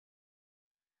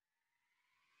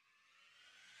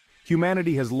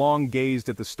Humanity has long gazed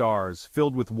at the stars,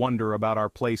 filled with wonder about our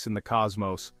place in the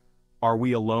cosmos. Are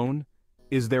we alone?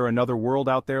 Is there another world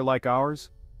out there like ours?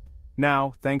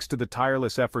 Now, thanks to the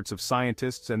tireless efforts of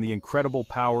scientists and the incredible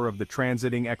power of the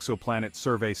Transiting Exoplanet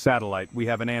Survey satellite, we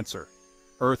have an answer.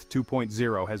 Earth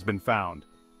 2.0 has been found.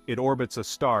 It orbits a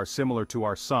star similar to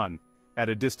our Sun, at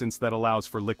a distance that allows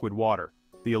for liquid water,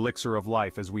 the elixir of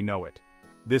life as we know it.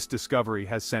 This discovery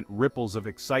has sent ripples of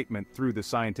excitement through the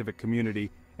scientific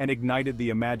community and ignited the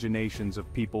imaginations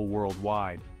of people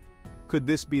worldwide. Could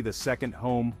this be the second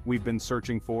home we've been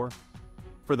searching for?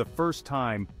 For the first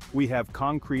time, we have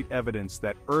concrete evidence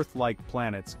that Earth-like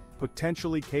planets,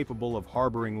 potentially capable of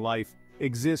harboring life,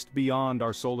 exist beyond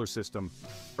our solar system.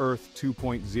 Earth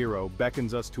 2.0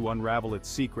 beckons us to unravel its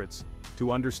secrets,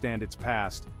 to understand its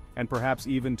past, and perhaps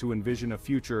even to envision a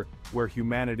future where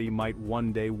humanity might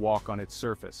one day walk on its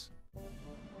surface.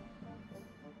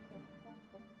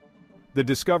 The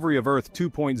discovery of Earth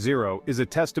 2.0 is a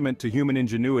testament to human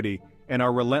ingenuity and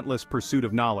our relentless pursuit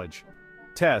of knowledge.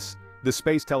 TESS, the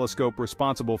space telescope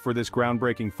responsible for this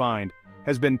groundbreaking find,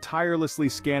 has been tirelessly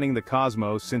scanning the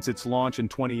cosmos since its launch in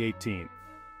 2018.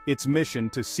 Its mission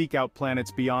to seek out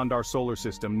planets beyond our solar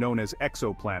system known as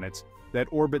exoplanets that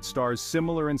orbit stars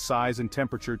similar in size and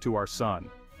temperature to our Sun.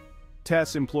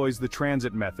 TESS employs the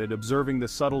transit method, observing the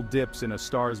subtle dips in a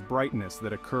star's brightness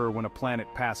that occur when a planet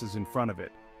passes in front of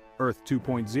it. Earth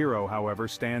 2.0, however,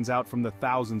 stands out from the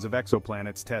thousands of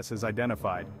exoplanets TESS has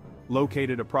identified.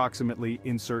 Located approximately,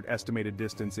 insert estimated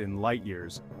distance in light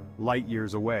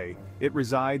years away, it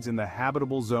resides in the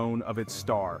habitable zone of its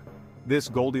star. This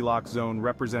Goldilocks zone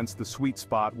represents the sweet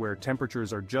spot where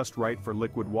temperatures are just right for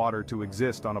liquid water to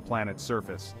exist on a planet's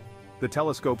surface. The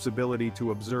telescope's ability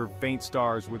to observe faint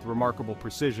stars with remarkable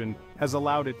precision has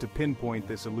allowed it to pinpoint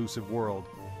this elusive world,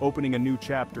 opening a new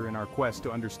chapter in our quest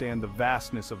to understand the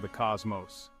vastness of the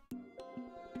cosmos.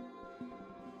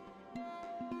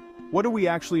 What do we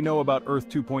actually know about Earth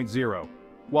 2.0?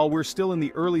 While we're still in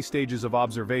the early stages of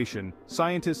observation,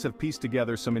 scientists have pieced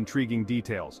together some intriguing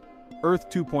details. Earth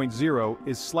 2.0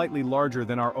 is slightly larger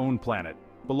than our own planet,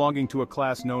 belonging to a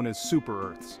class known as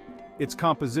super-Earths. Its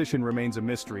composition remains a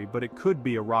mystery, but it could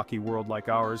be a rocky world like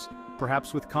ours,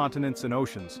 perhaps with continents and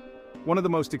oceans. One of the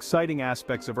most exciting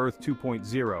aspects of Earth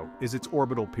 2.0 is its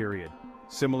orbital period,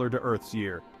 similar to Earth's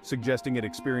year, suggesting it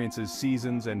experiences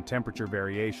seasons and temperature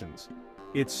variations.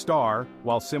 Its star,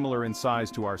 while similar in size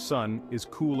to our Sun, is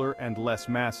cooler and less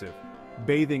massive,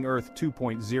 bathing Earth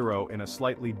 2.0 in a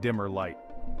slightly dimmer light.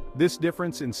 This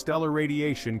difference in stellar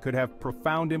radiation could have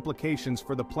profound implications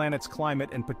for the planet's climate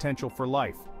and potential for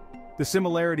life. The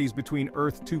similarities between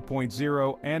Earth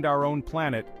 2.0 and our own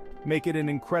planet make it an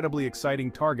incredibly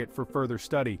exciting target for further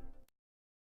study.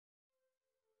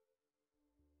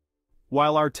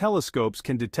 While our telescopes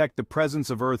can detect the presence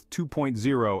of Earth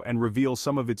 2.0 and reveal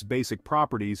some of its basic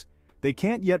properties, they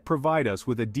can't yet provide us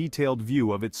with a detailed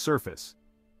view of its surface.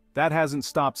 That hasn't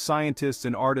stopped scientists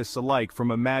and artists alike from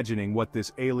imagining what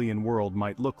this alien world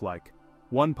might look like.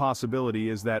 One possibility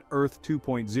is that Earth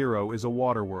 2.0 is a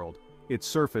water world, its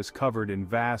surface covered in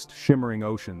vast, shimmering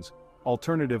oceans.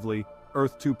 Alternatively,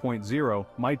 Earth 2.0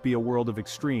 might be a world of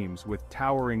extremes with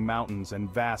towering mountains and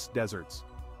vast deserts.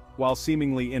 While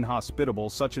seemingly inhospitable,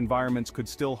 such environments could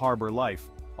still harbor life,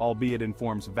 albeit in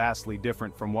forms vastly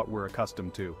different from what we're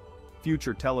accustomed to.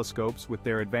 Future telescopes, with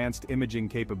their advanced imaging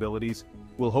capabilities,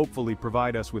 will hopefully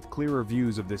provide us with clearer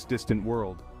views of this distant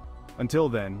world. Until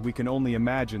then, we can only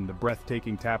imagine the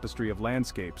breathtaking tapestry of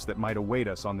landscapes that might await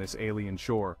us on this alien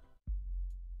shore.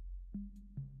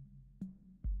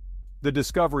 The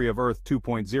discovery of Earth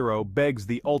 2.0 begs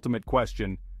the ultimate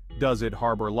question: does it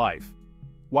harbor life?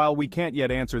 While we can't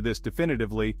yet answer this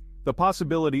definitively, the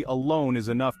possibility alone is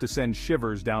enough to send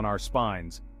shivers down our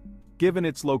spines. Given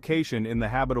its location in the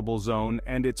habitable zone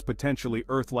and its potentially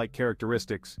Earth-like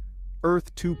characteristics,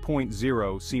 Earth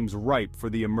 2.0 seems ripe for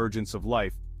the emergence of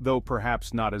life, though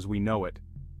perhaps not as we know it.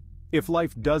 If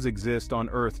life does exist on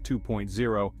Earth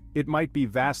 2.0, it might be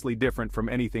vastly different from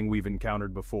anything we've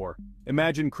encountered before.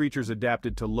 Imagine creatures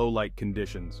adapted to low-light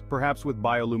conditions, perhaps with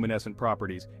bioluminescent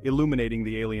properties, illuminating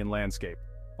the alien landscape.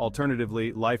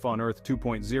 Alternatively, life on Earth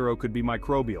 2.0 could be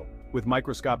microbial, with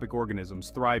microscopic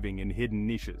organisms thriving in hidden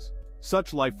niches.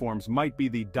 Such life forms might be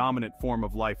the dominant form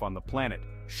of life on the planet,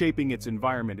 shaping its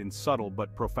environment in subtle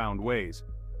but profound ways.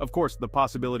 Of course, the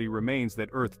possibility remains that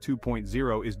Earth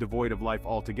 2.0 is devoid of life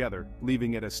altogether,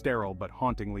 leaving it a sterile but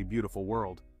hauntingly beautiful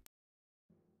world.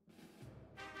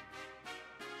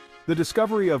 The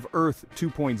discovery of Earth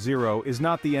 2.0 is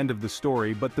not the end of the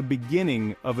story, but the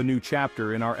beginning of a new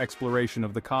chapter in our exploration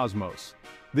of the cosmos.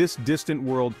 This distant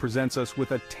world presents us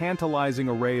with a tantalizing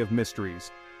array of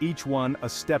mysteries, each one a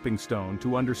stepping stone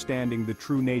to understanding the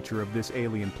true nature of this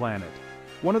alien planet.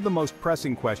 One of the most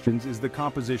pressing questions is the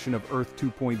composition of Earth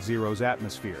 2.0's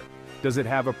atmosphere. Does it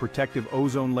have a protective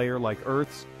ozone layer like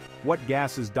Earth's? What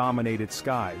gases dominate its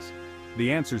skies?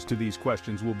 The answers to these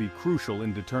questions will be crucial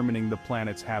in determining the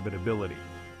planet's habitability.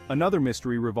 Another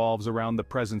mystery revolves around the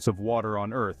presence of water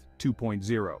on Earth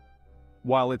 2.0.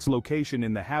 While its location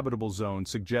in the habitable zone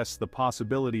suggests the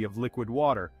possibility of liquid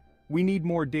water, we need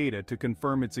more data to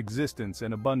confirm its existence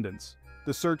and abundance.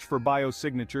 The search for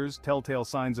biosignatures, telltale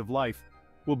signs of life,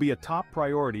 will be a top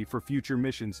priority for future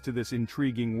missions to this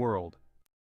intriguing world.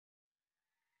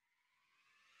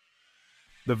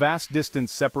 The vast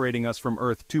distance separating us from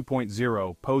Earth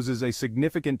 2.0 poses a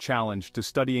significant challenge to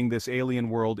studying this alien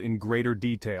world in greater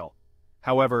detail.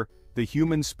 However, the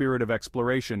human spirit of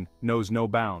exploration knows no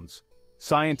bounds.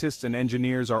 Scientists and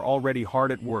engineers are already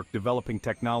hard at work developing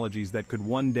technologies that could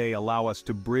one day allow us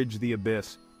to bridge the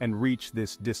abyss and reach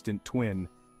this distant twin.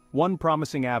 One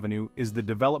promising avenue is the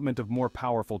development of more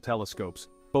powerful telescopes,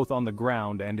 both on the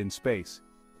ground and in space.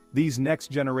 These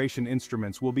next-generation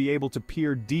instruments will be able to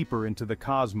peer deeper into the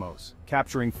cosmos,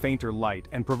 capturing fainter light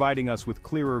and providing us with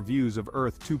clearer views of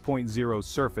Earth 2.0's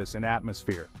surface and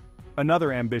atmosphere.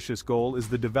 Another ambitious goal is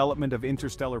the development of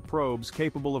interstellar probes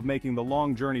capable of making the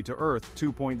long journey to Earth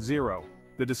 2.0.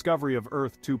 The discovery of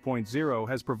Earth 2.0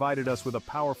 has provided us with a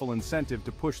powerful incentive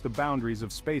to push the boundaries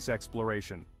of space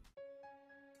exploration.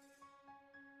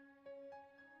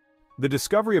 The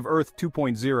discovery of Earth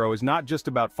 2.0 is not just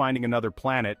about finding another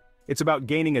planet, it's about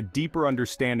gaining a deeper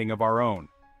understanding of our own.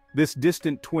 This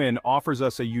distant twin offers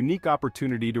us a unique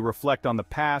opportunity to reflect on the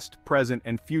past, present,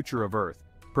 and future of Earth,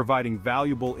 providing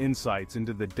valuable insights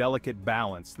into the delicate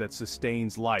balance that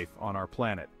sustains life on our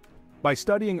planet. By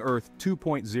studying Earth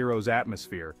 2.0's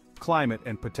atmosphere, climate,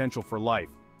 and potential for life,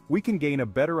 we can gain a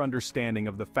better understanding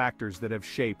of the factors that have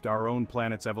shaped our own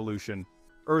planet's evolution.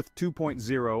 Earth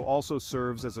 2.0 also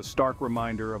serves as a stark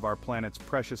reminder of our planet's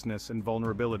preciousness and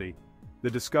vulnerability.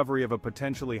 The discovery of a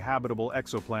potentially habitable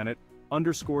exoplanet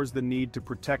underscores the need to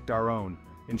protect our own,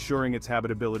 ensuring its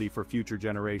habitability for future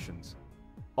generations.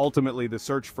 Ultimately, the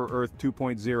search for Earth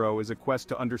 2.0 is a quest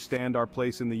to understand our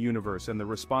place in the universe and the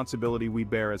responsibility we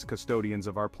bear as custodians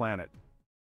of our planet.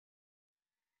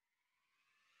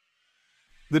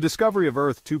 The discovery of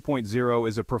Earth 2.0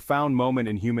 is a profound moment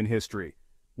in human history,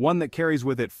 one that carries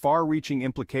with it far-reaching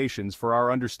implications for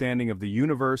our understanding of the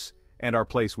universe and our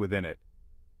place within it.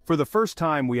 For the first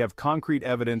time, we have concrete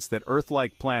evidence that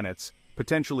Earth-like planets,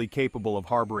 potentially capable of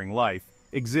harboring life,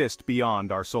 exist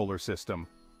beyond our solar system.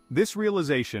 This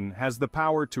realization has the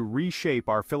power to reshape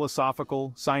our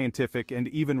philosophical, scientific, and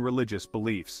even religious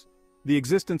beliefs. The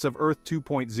existence of Earth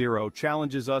 2.0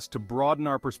 challenges us to broaden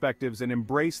our perspectives and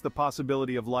embrace the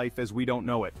possibility of life as we don't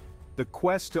know it. The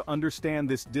quest to understand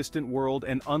this distant world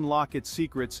and unlock its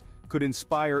secrets could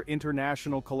inspire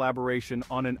international collaboration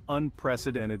on an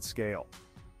unprecedented scale.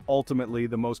 Ultimately,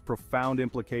 the most profound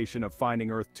implication of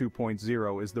finding Earth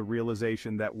 2.0 is the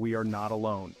realization that we are not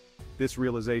alone. This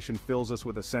realization fills us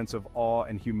with a sense of awe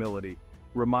and humility,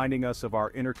 reminding us of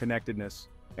our interconnectedness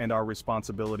and our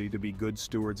responsibility to be good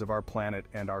stewards of our planet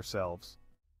and ourselves.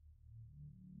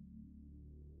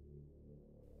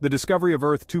 The discovery of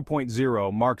Earth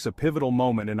 2.0 marks a pivotal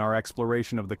moment in our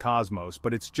exploration of the cosmos,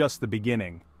 but it's just the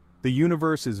beginning. The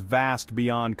universe is vast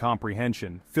beyond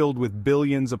comprehension, filled with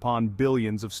billions upon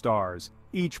billions of stars,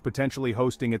 each potentially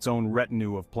hosting its own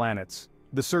retinue of planets.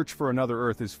 The search for another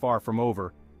Earth is far from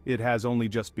over. It has only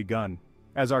just begun.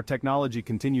 As our technology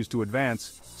continues to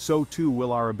advance, so too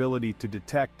will our ability to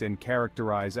detect and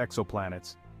characterize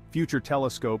exoplanets. Future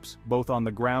telescopes, both on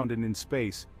the ground and in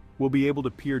space, will be able to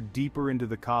peer deeper into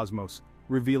the cosmos,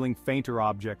 revealing fainter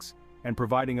objects, and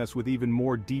providing us with even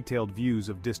more detailed views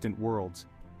of distant worlds.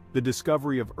 The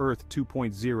discovery of Earth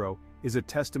 2.0 is a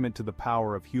testament to the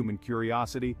power of human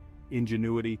curiosity,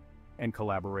 ingenuity, and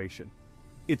collaboration.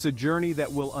 It's a journey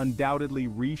that will undoubtedly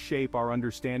reshape our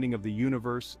understanding of the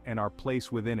universe and our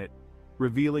place within it,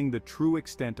 revealing the true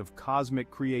extent of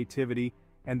cosmic creativity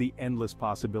and the endless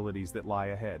possibilities that lie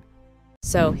ahead.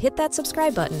 So hit that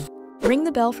subscribe button, ring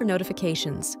the bell for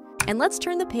notifications, and let's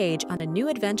turn the page on a new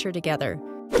adventure together.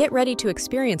 Get ready to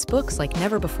experience books like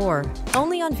never before,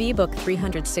 only on VBook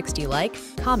 360. Like,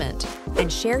 comment,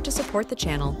 and share to support the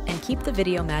channel and keep the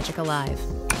video magic alive.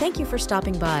 Thank you for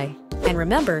stopping by. And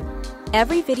remember,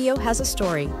 every video has a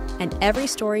story, and every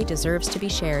story deserves to be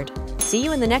shared. See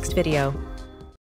you in the next video.